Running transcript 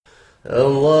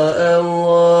Allah,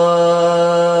 Allah,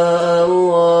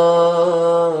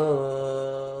 Allah.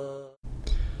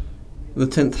 The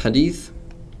 10th hadith.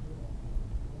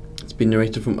 It's been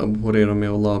narrated from Abu Hurairah, may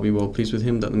Allah be well pleased with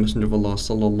him, that the Messenger of Allah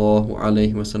sallallahu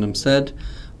alaihi wasallam said,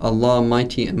 Allah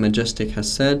mighty and majestic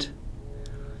has said,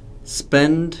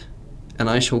 spend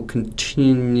and I shall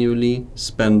continually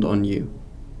spend on you.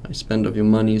 I spend of your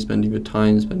money, spend of your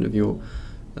time, spend of your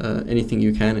anything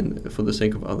you can for the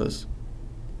sake of others.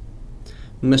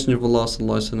 The Messenger of Allah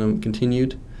sallallahu alaihi wasallam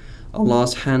continued,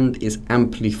 Allah's hand is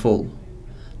amply full.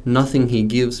 Nothing He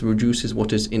gives reduces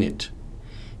what is in it.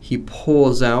 He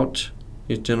pours out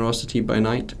His generosity by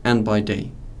night and by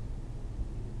day.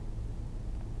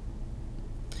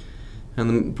 And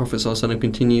the Prophet sallallahu alaihi wasallam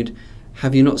continued,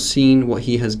 have you not seen what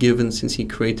He has given since He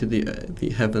created the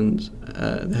heavens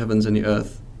and the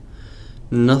earth?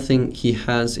 Nothing He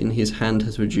has in His hand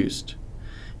has reduced.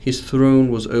 His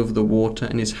throne was over the water,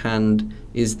 and His hand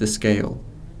is the scale.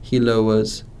 He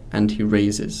lowers and He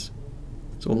raises.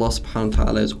 So Allah subhanahu wa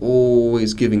ta'ala is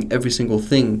always giving. Every single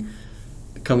thing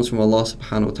comes from Allah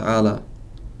subhanahu wa ta'ala.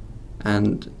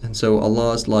 And so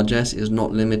Allah's largesse is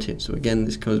not limited. So again,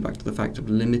 this goes back to the fact of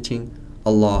limiting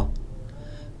Allah.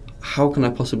 How can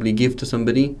I possibly give to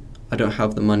somebody? I don't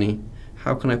have the money.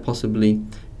 How can I possibly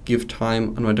give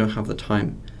time and I don't have the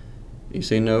time? You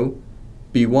say no.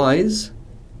 Be wise,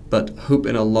 but hope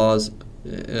in Allah's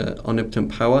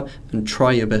omnipotent power and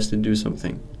try your best to do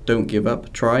something. Don't give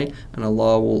up, try, and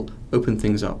Allah will open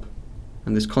things up.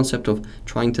 And this concept of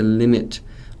trying to limit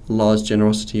Allah's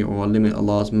generosity or limit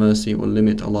Allah's mercy or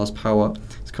limit Allah's power,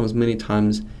 this comes many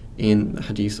times in the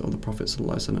hadith of the Prophet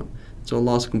ﷺ. So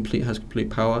Allah has complete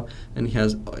power, and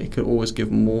He can always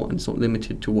give more, and it's not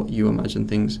limited to what you imagine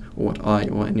things or what I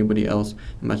or anybody else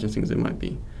imagine things they might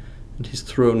be. And His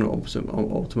throne of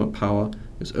ultimate power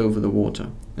is over the water,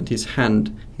 and His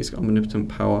hand, His omnipotent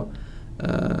power,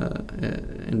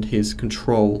 and His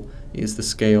control is the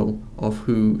scale of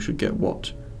who should get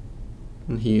what,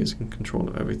 and He is in control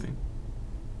of everything.